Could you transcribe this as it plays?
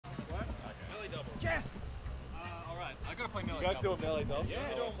Yes! Alright, I gotta play melee. You guys doing melee doubles? Yeah,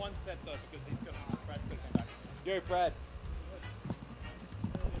 we're doing one set though because he's gonna, Brad's gonna come back. Yo, Brad.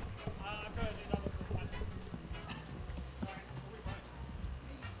 I'm gonna do doubles for Brad.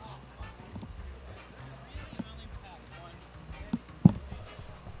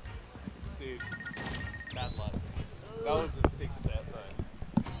 Dude, bad luck. That was a 6 set though.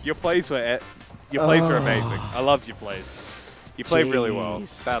 Your plays were amazing. I love your plays. You played really well.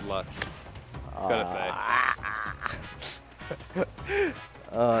 Bad luck. Gotta say.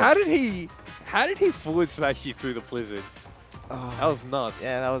 How did he forward smash you through the blizzard? That was nuts.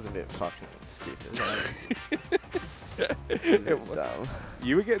 Yeah, that was a bit fucking stupid. Dumb.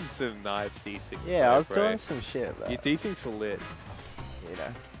 You were getting some nice D6s. Yeah, I was doing some shit. But, your D6s were lit. you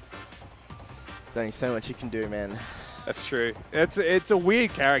know, there's only so much you can do, man. That's true. It's a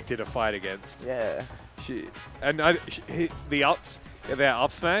weird character to fight against. Yeah. The up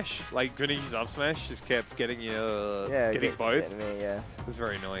smash, like Greninja's up smash, just kept getting you, getting both. Getting me, yeah. It was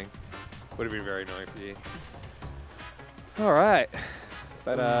very annoying. Would have been very annoying for you. All right,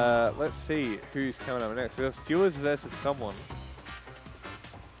 but let's see who's coming up next. We have Spewis versus someone.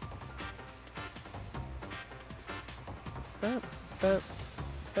 Tough.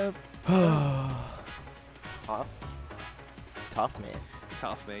 It's tough, man.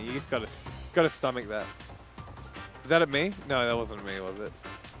 Tough, man. You just gotta stomach that. Is that at me? No, that wasn't me, was it?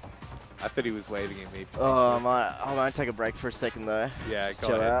 I thought he was waving at me. Oh, I might take a break for a second though. Yeah, just go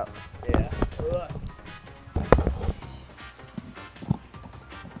chill ahead. out. Yeah.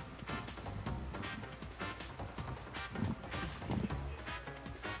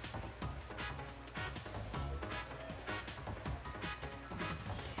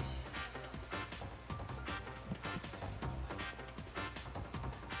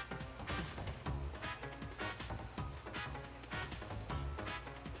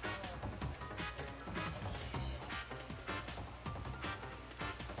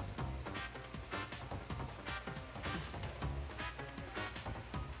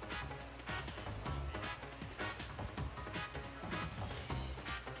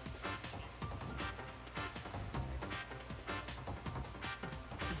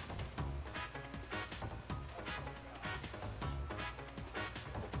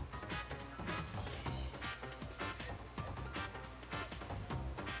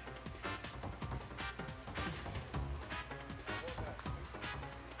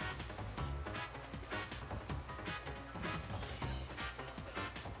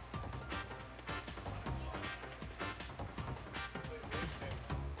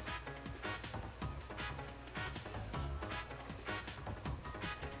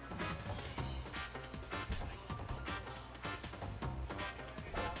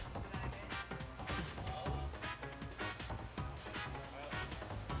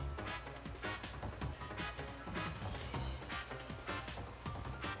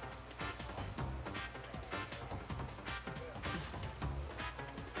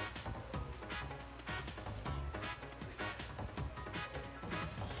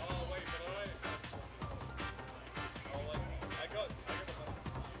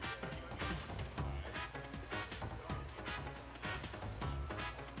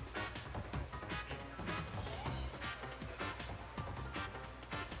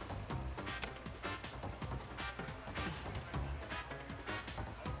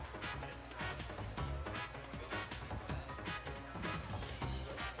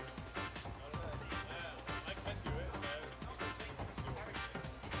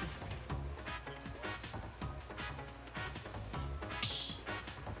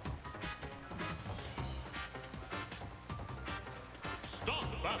 Stop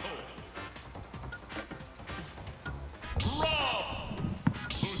battle. Draw.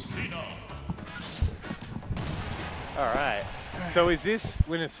 Lucina. All right. So is this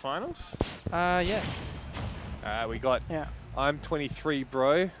winners finals? Yes. We got Yeah.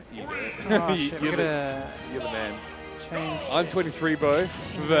 im23bro. You do it. Oh, shit, you're we're gonna the man. change. im23bro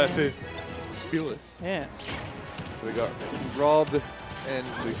versus Spewis. Yeah. So we got Rob and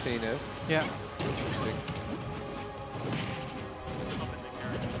Lucina. Yeah. Interesting.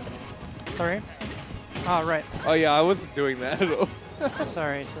 Sorry. Oh, right. Oh yeah, I wasn't doing that at all.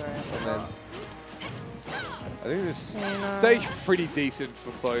 sorry. And then I think this And, stage pretty decent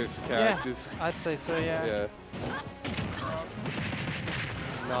for both characters. Yeah, I'd say so, yeah. Yeah.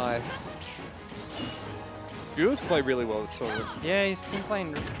 Nice. Spewis played really well this tournament. Yeah, he's been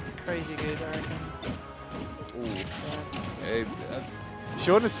playing crazy good, I reckon. Ooh. Yeah,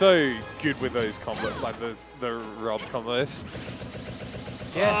 Sean is so good with those combos, like the Rob combos.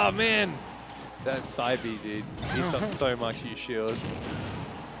 Yeah. Oh man, that side B, dude, eats up so much of your shield.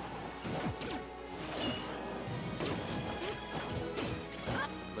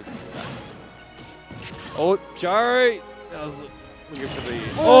 Oh, Jari. That was looking for the.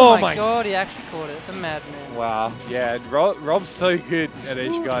 Oh my god, he actually caught it. The madman. Wow. Yeah, and Rob's so good at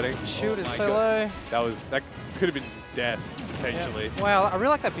edge guarding. Shield Oh is my so God. low. That could have been death potentially. Yeah. Wow, I really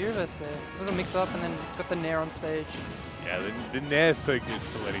like that beer vest there. A little mix up and then got the nair on stage. Yeah, the nair's so good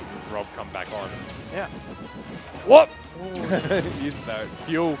for letting Rob come back on. Yeah. What? Use that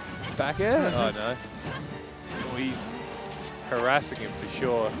fuel back air? Oh no. Oh, he's harassing him for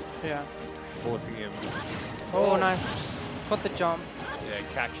sure. Yeah. Forcing him. Oh, nice. Put the jump. Yeah,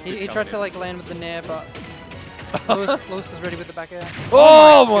 catch. He tried to like land with the nair, but Lewis is ready with the back air.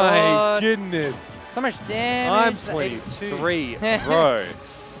 Oh, my my God. goodness. So much I'm damage. 23, bro.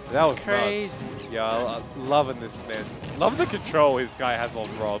 That was crazy. nuts. Yeah, I'm loving this man's. Loving the control this guy has on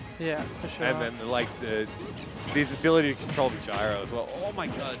Rob. Yeah, for sure. And then his ability to control the gyro as well. Oh my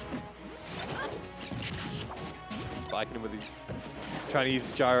god. Spiking him with the, trying to use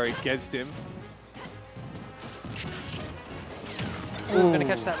the gyro against him. Ooh, gonna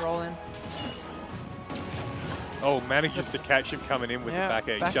catch that roll in. Oh, manages to catch him coming in with the back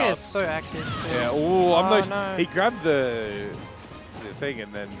air. Back air is so active. Too. Yeah. Ooh, I'm not. No. He grabbed the thing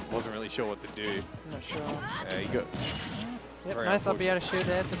and then wasn't really sure what to do. I'm not sure. Yeah, he got. Yep, nice up out of shield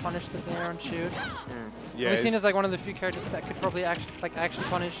there to punish the nair on shield. Yeah. Lucina's like one of the few characters that could probably actually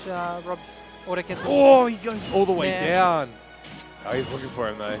punish Rob's auto cancel. Oh, he goes all the way nair. down. Oh, he's looking for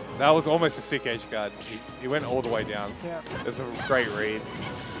him though. That was almost a sick edge guard. He went all the way down. Yeah. That's a great read.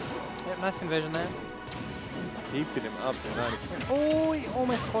 Yep, nice conversion there. Keeping him up to 90%. Oh, he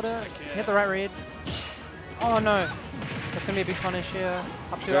almost caught it. He hit the right read. Oh no. That's going to be a big punish here.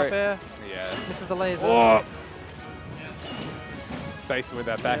 Up to up air. Yeah. Misses the laser. Oh. Spacing with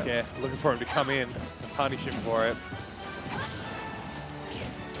that back air. Looking for him to come in and punish him for it.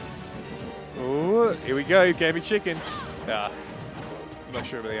 Ooh, here we go. Gave me chicken. I'm not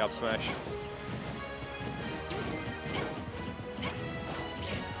sure about the up smash.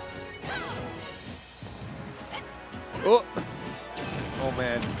 Oh. Oh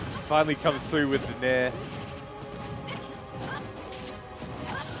man. Finally comes through with the nair.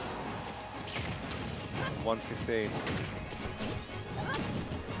 $115.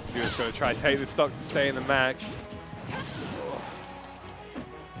 Spewis going to try to take the stock to stay in the match.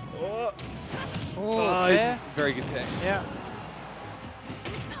 Oh. Oh, fair. Very good tech. Yeah.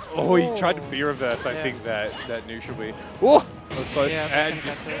 Oh, he tried to B reverse. I think that neutral B. Oh, that was close. Yeah, and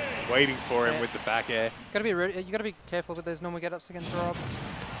just waiting for him with the back air. You gotta be careful with those normal get-ups against Rob.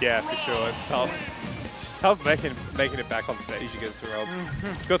 Yeah, for sure. It's tough. It's tough making it back on stage against Rob.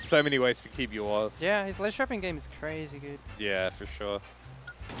 He's got so many ways to keep you off. Yeah, his ledge trapping game is crazy good. Yeah, for sure.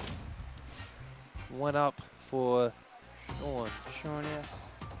 1 up for Sean. Sean, yes.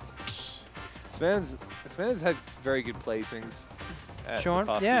 This man's had very good placings at Sean,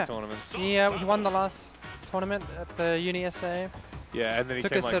 the past few tournaments. He won the last tournament at the Uni SA. Yeah, and then he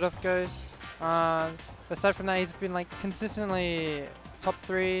took came a set off Ghost. Aside from that, he's been like consistently top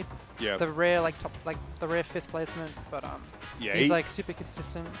 3. Yeah. The rare the rare 5th placement, but yeah, he's like super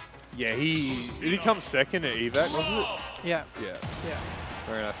consistent. Yeah, did he come second at evac, wasn't it? Yeah. Yeah. Yeah.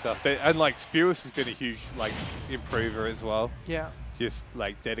 Very nice stuff. And like Spewis has been a huge like improver as well. Yeah. Just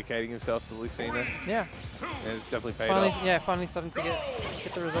like dedicating himself to Lucina. Yeah. And it's definitely paid finally, off. Yeah, finally starting to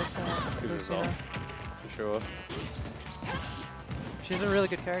get the results now. Good results, for sure. She's a really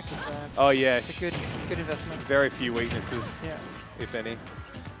good character, so oh yeah, it's a good investment. Very few weaknesses, yeah, if any.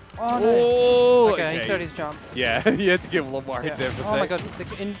 Oh no! Oh, okay, he showed his jump. Yeah, you had to give a lot more hit there for a Oh my sec.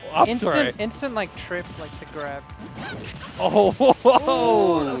 god, instant like trip like to grab. Oh,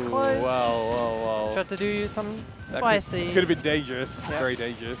 oh, that was close. Wow. Tried to do something spicy. Could have been dangerous, yep. Very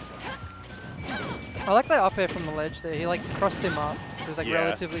dangerous. I like that up air from the ledge there. He like crossed him up. It was like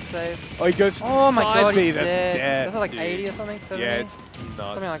relatively safe. Oh, he goes to oh the my side god, B. he's That's dead. That's like dude. 80 or something, 70? Yeah, it's nuts.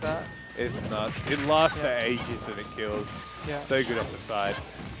 Something like that. It's nuts. It lasts for ages and it kills. Yeah. So good off the side.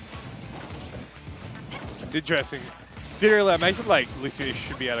 It's interesting. Theoretically, I imagine like Lucina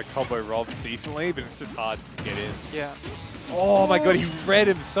should be able to combo Rob decently, but it's just hard to get in. Yeah. Oh my god, he read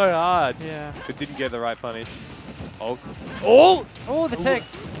him so hard. Yeah. But didn't get the right punish. Oh. Oh, the tech.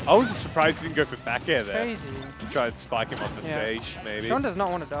 I was surprised he didn't go for back air there. Crazy. Try and spike him off the stage, maybe. Sean does not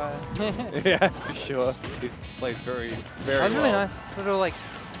want to die. Yeah, for sure. He's played very well. That was really nice. Little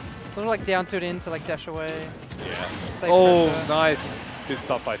like down to it in to like dash away. Yeah. Safe oh, pressure. nice. Good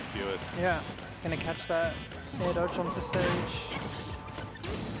stop by Spewis. Yeah. Gonna catch that air dodge onto stage.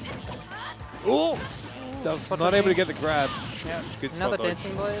 Oh! Not able to get the grab. Yeah. Good Another spot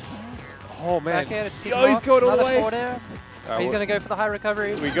dancing blade. Oh man. Back air to kick oh, he's off. going all the way. Forward air. Right, he's gonna go for the high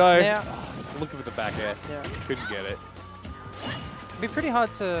recovery. Here we go. Now. Looking for the back air. Yeah. Couldn't get it. be pretty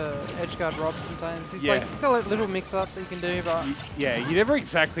hard to edge guard Rob sometimes. He's Yeah. like got like little mix-ups that you can do, but Yeah, you never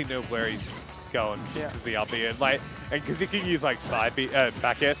exactly know where he's going just Yeah. because the up air, like, and because he can use like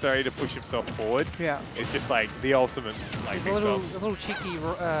back air, sorry, to push himself forward. yeah, It's just like the ultimate like he's a little mix-ups. cheeky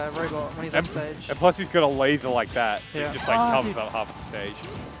robot when he's on And, stage. and plus he's got a laser like that. Yeah. It just like Oh, covers dude. up half of the stage.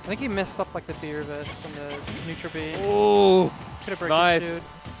 I think he messed up like the B reverse on the neutral B. Oh, Could have broken nice. his shield.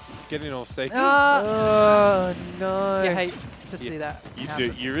 Getting off stage. Ah! Oh no. You hate to see that. You happen.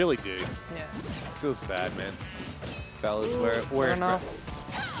 do. You really do. Yeah. Feels bad, man. Fellas, Fair we're enough.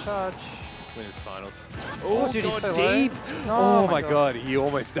 Charge. winners finals. Oh, dude, he's so deep. low. Oh, my god, he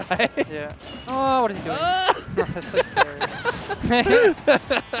almost died. Yeah. Oh, what is he doing? That's so scary.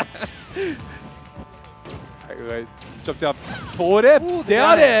 Right, jump down forward air, Ooh,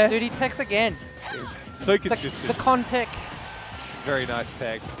 down air. Dude, he techs again. So The consistent. con tech Very nice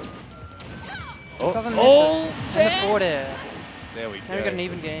tag. Oh, doesn't miss oh, it. And the forward air. there we Now go. we got an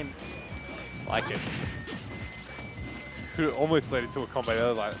even game. Like it. Could have almost led into a combo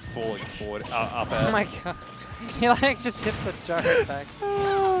there, like falling forward, up air. Oh my god. He like just hit the gyro back.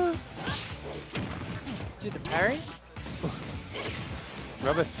 Dude, the parry?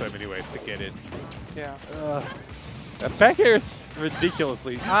 Well, there's so many ways to get in. Yeah. That back air is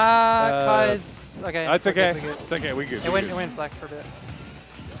ridiculously. Kai's okay. That's we're okay. good, we're good. It's okay. We good. It we went, good. it went black for a bit.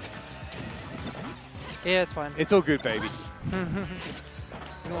 Yeah, it's fine. It's all good, baby.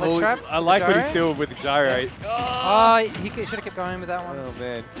 Let's trap I with like the what gyro. he's doing with the gyro. Oh, he should have kept going with that one. Oh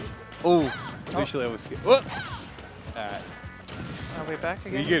man. Oh, initially I was scared. Alright. Are we back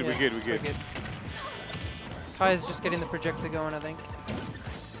again? We good, we Yeah, good, we we're good. Kai's just getting the projector going, I think.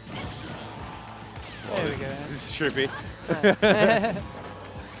 There we go. This is trippy. Nice.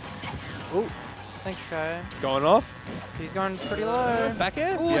 Oh, Thanks, Kai. going off. He's going pretty low. Back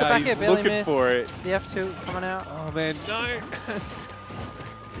air? Ooh, the Yeah, back he's air barely looking missed. for it. The F2 coming out. Oh man, no.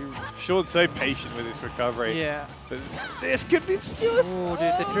 Sean's so patient with his recovery. Yeah. But this could be Spewis. Oh,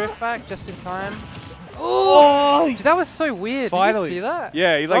 dude, the drift back just in time. Oh, Dude, that was so weird. Finally. Did you see that?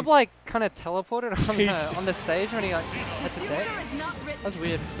 Yeah, he Rob like kind of teleported He- on the stage when he like had to tech. That was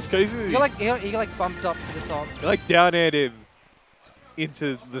weird. it's crazy. That He like bumped up to the top. he like down aired him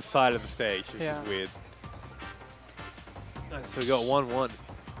into the side of the stage, which Yeah. is weird. Nice, so we got 1-1.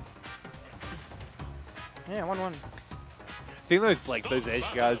 Yeah, 1-1. I think those edge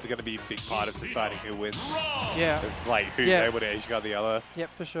guards are going to be a big part of deciding who wins. Yeah. It's like who's Yeah. able to edge guard the other. Yep,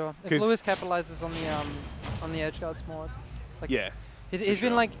 for sure. If 'Cause- Lewis capitalizes on the edge guards more, it's like Yeah. he's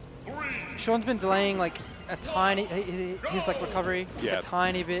been like Sean's been delaying like a tiny his like recovery Yeah. a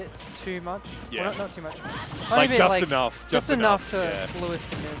tiny bit too much. Yeah. Well, not too much. Tiny Like bit, just enough. Just enough to yeah. Lewis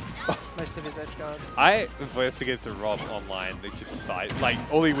to miss most of his edge guards. I versed against a Rob online that just side, like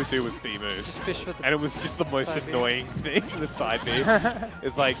all he would do was B moves. Just fish for the And it was just the most side B. annoying thing, the side B.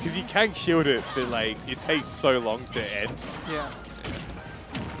 It's like, because you can shield it, but like, it takes so long to end. yeah.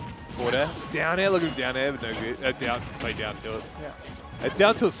 Forward air. Down air, look at him down air, but no good. Down tilt. Yeah.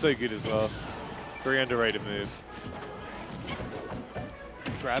 Down tilt's so good as well. Very underrated move.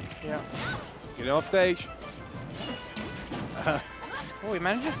 Grab. Yeah. Get off stage. Oh, he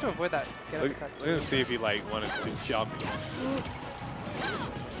manages to avoid that get up Look, attack. we're gonna see if he like wanted to jump.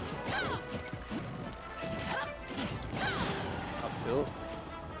 Up tilt.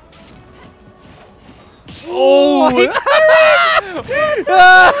 Oh my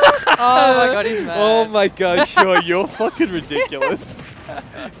god, he's mad. Oh my god, sure, you're fucking ridiculous.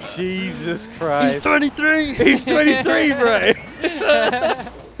 Jesus Christ. He's 23. He's 23, bro.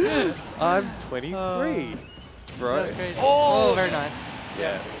 I'm 23, bro. That's crazy. Oh, very nice.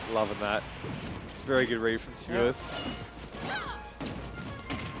 Yeah, loving that. Very good read from Spewis.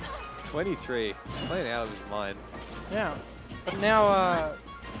 23, playing out of his mind. Yeah. But now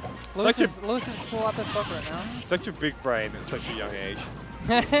Lewis Such a- is Lewis is still up his stock right now. Such a big brain at such a young age.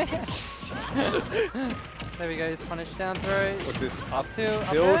 There we go, he's punished down throw. What's this? Up Tilt,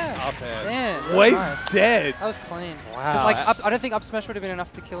 up tilt, air. up air. Damn, Wave's nice. dead. That was clean. 'Cause, Wow. Like, I don't think up smash would have been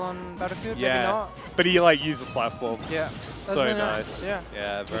enough to kill on Battlefield. Maybe Yeah, not. but he like used the platform. Yeah. That was So really nice. Yeah.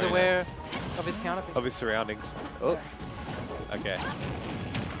 Yeah, He's very aware of his counter pick. of his surroundings. Oh, okay.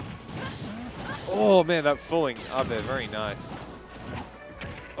 Oh man, that falling up there, very nice.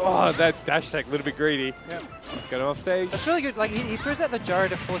 Oh, that dash tech, a little bit greedy. Yeah. Got him off stage. That's really good. Like he throws out the gyro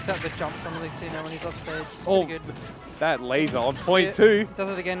to force out the jump from Lucina when he's off stage. It's Oh, pretty good. that laser on point Yeah, too. Does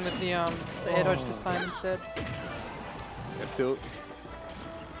it again with the air dodge this time instead. F tilt.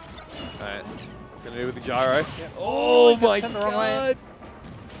 Alright, it's gonna do with the gyro. Yeah. Oh he got my sent the wrong way. god!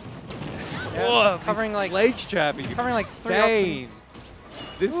 Yeah, Oh, it's covering like ledge trapping. covering like 3 insane. options.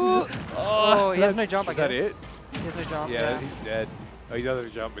 This Ooh. is. Oh, he has no that's- jump. I Is guess. that it? He has no jump. Yeah, he's dead. Oh, he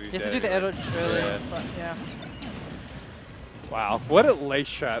doesn't jump, but he's He has dead to do the anyway. edge earlier. Yeah. But yeah. Wow, what a lace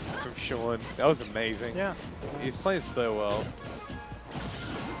trap from Sean. That was amazing. Yeah. He's playing so well.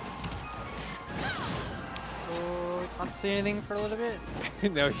 Oh, can't see anything for a little bit.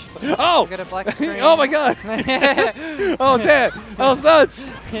 No, he's like, oh! We got a black screen. Oh my god! Oh damn! That was nuts!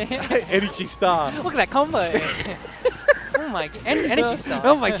 Energy star. Look at that combo. Oh my, energy star.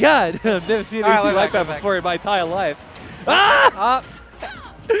 Oh my god! I've never seen All right, anything we're like back, that we're before in my entire life. Ah! Up.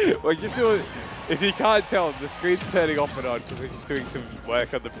 Well, just doing. If you can't tell, the screen's turning off and on because we're just doing some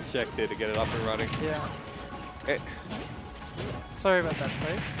work on the projector to get it up and running. Yeah. Eh, Sorry about that,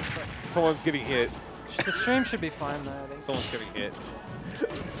 folks. someone's getting hit. The stream should be fine though, I think. Someone's getting hit.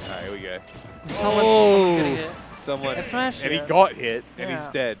 Alright, here we go. Someone's getting hit. Someone. F smash? And Yeah. he got hit, and he's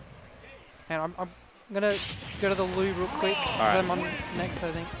Yeah. dead. And I'm gonna go to the loo real quick because Alright. I'm on next,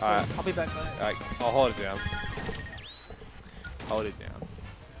 I think. So Alright. I'll be back later. Alright, I'll hold it down. Hold it down.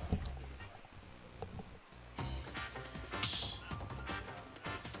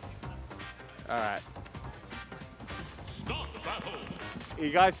 Alright. Start the battle.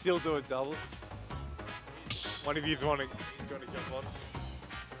 You guys still doing doubles? One of you's want to jump on?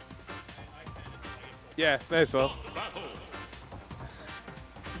 Yeah, may as well. Battle.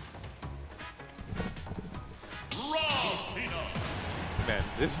 Man,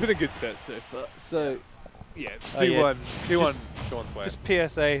 this has been a good set so far. So, yeah, it's 2-1. Oh, yeah. 2-1 Sean's way. Just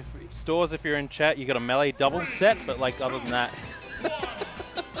PSA, stores if you're in chat, you got a melee double set, but like other than that,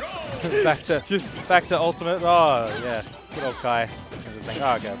 back to ultimate. Oh yeah, good old Kai.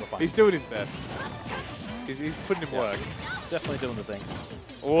 Oh, okay, we're fine. He's doing his best. He's putting in work. Definitely doing the thing.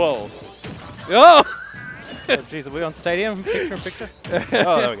 Whoa. Oh! Oh, geez, are we on stadium? Picture in picture?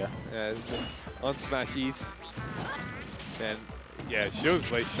 Oh, there we go. Yeah, it's on Smashies. And yeah, Sean's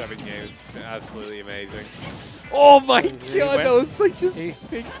lace shoving game is absolutely amazing. Oh my god, that was such a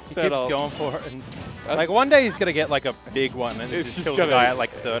sick He setup. keeps going for it. And like one day he's gonna get like a big one and It's just just kills the gonna- guy at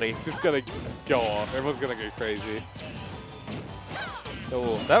like 30. It's just gonna go off. Everyone's gonna go crazy.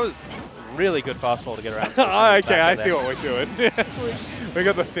 Oh, that was really good fastball to get around. Oh, okay, I Back see there. what we're doing. We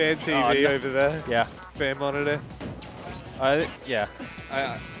got the fan TV no. over there. Yeah. Fan monitor. Yeah.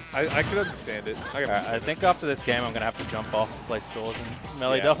 I can understand it. I can Alright, I understand it. think after this game I'm gonna have to jump off and play stores and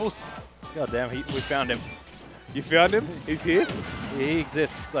melee Yeah. doubles. God damn, we found him. You found him? He's here? He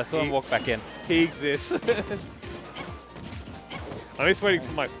exists. I saw him walk back in. He exists. I'm just waiting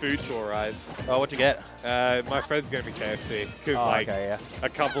for my food to arrive. Oh, what'd you get? My friend's going to be KFC because Oh, like okay, yeah. a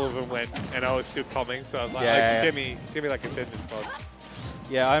couple of them went and I was still coming, so I was like, Yeah, oh, yeah, just give me like attendance spots.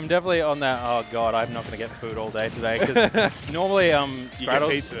 Yeah, I'm definitely on that. Oh god, I'm not gonna get food all day today because normally You get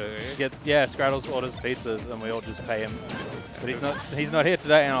Scraddles pizza, don't you? gets Scraddles orders pizzas and we all just pay him. But he's not here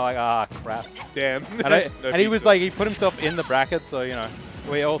today, and I'm like, ah, crap. Damn. And he was like, he put himself in the bracket, so you know,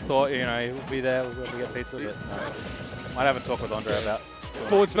 we all thought he would be there, we'll get pizza, but no. Might have a talk with Andre about.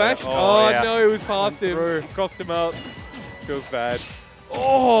 Forward smash? Oh, Oh, yeah. no, it was past him. through. Crossed him out. Feels bad.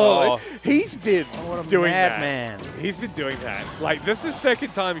 Oh, Oh. he's been What a doing that. madman. He's been doing that. Like, this is the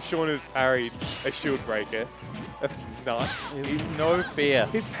second time Sean has parried a shield breaker. That's nuts. No fear.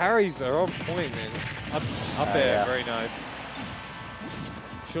 His parries are on point, man. Up there, yeah. very nice.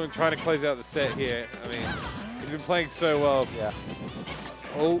 Sean trying to close out the set here. I mean, he's been playing so well. Yeah.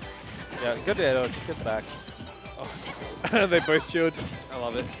 Oh, Yeah, good to gets back. they both shield. I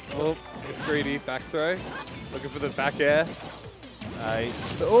love it. Oh, it's greedy. Back throw. Looking for the back air.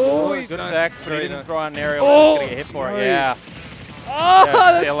 Nice. Oh, Good nice. attack, but he Very didn't nice. throw out an aerial. Oh, He's gonna get hit for no. it. Yeah. Oh, Yeah,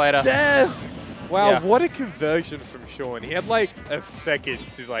 that's see you later. death. Wow, Yeah. what a conversion from Sean. He had like a second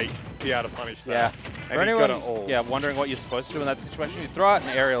to like be able to punish that. Yeah. And For he anyone, got it all. wondering what you're supposed to do in that situation, you throw out an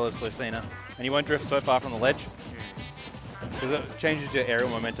aerial as Lucina, and you won't drift so far from the ledge. Because it changes your aerial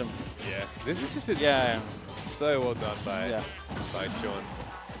momentum. Yeah. This is just been Yeah. so well done by Sean.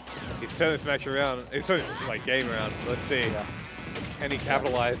 He's turned this match around. He's turned this like game around. Let's see. Yeah. Can he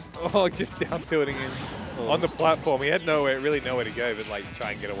capitalize? Oh, just down tilting him on the platform. He had really nowhere to go but like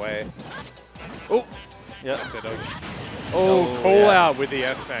try and get away. Oh, Yeah. that's it. Oh, Oh, call yeah. out with the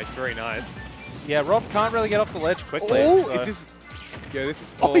F smash. Very nice. Yeah, Rob can't really get off the ledge quickly. Oh, so- is this? Yeah, this.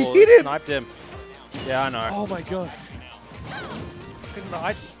 Oh, Oh, he hit him. Sniped him. Yeah, I know. Oh my god.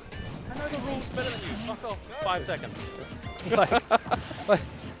 I know the rules better than you. Fuck off. 5 seconds. like,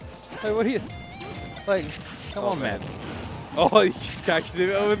 what are you? Like, come on, man. Oh, he just catches him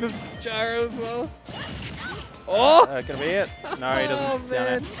over the gyro as well. Oh! Gonna be it. No, he doesn't. Oh, Down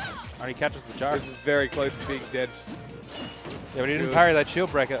man. it. Oh, he catches the jar. This is very close to being dead. Yeah, but he didn't Shields. parry that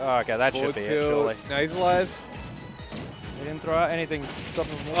shield breaker. Oh, okay, that Forward should be it, tilt. surely. No, he's alive. He didn't throw out anything to stop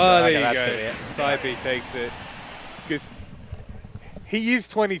him from Oh, okay, there that's you gonna be go. it. Side B takes it. Because He is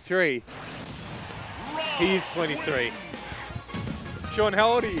 23. He is 23. Sean,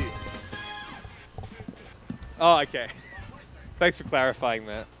 how old are you? Oh, okay. Thanks for clarifying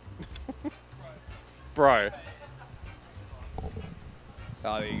that. Bro.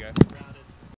 Oh, there you go.